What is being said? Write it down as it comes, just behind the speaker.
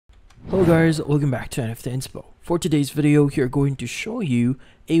Hello guys, welcome back to NFT Inspo. For today's video, we are going to show you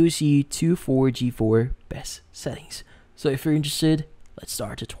AOC 24G4 best settings. So if you're interested, let's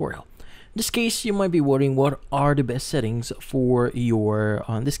start the tutorial. In this case, you might be wondering what are the best settings for your,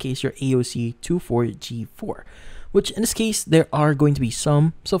 in this case, your AOC 24G4. Which in this case, there are going to be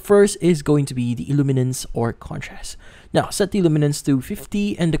some. So first is going to be the illuminance or contrast. Now, set the illuminance to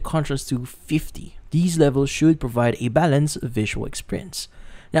 50 and the contrast to 50. These levels should provide a balanced visual experience.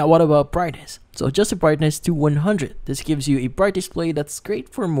 Now, what about brightness? So adjust the brightness to 100. This gives you a bright display that's great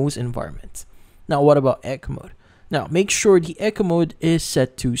for most environments. Now, what about echo mode? Now, make sure the echo mode is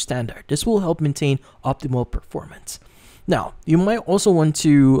set to standard. This will help maintain optimal performance. Now, you might also want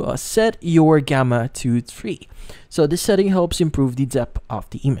to set your gamma to 3. So this setting helps improve the depth of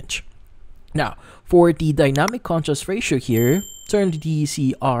the image. Now, for the dynamic contrast ratio here, turn the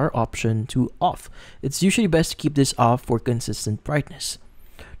DCR option to off. It's usually best to keep this off for consistent brightness.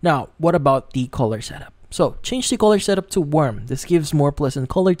 Now, what about the color setup? So, change the color setup to warm. This gives more pleasant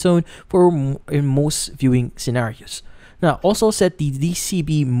color tone in most viewing scenarios. Now, also set the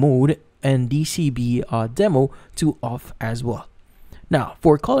DCB mode and DCB demo to off as well. Now,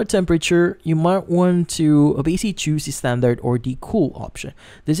 for color temperature, you might want to basically choose the standard or the cool option.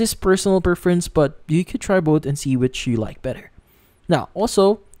 This is personal preference, but you could try both and see which you like better. Now,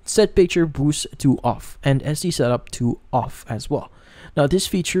 also set picture boost to off and SD setup to off as well. Now, this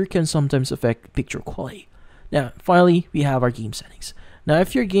feature can sometimes affect picture quality. Now, finally, we have our game settings. Now,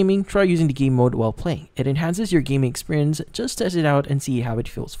 if you're gaming, try using the game mode while playing. It enhances your gaming experience. Just test it out and see how it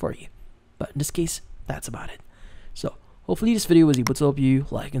feels for you. But in this case, that's about it. So, hopefully this video was able to help you.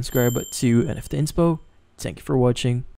 Like and subscribe to NFT Inspo. Thank you for watching.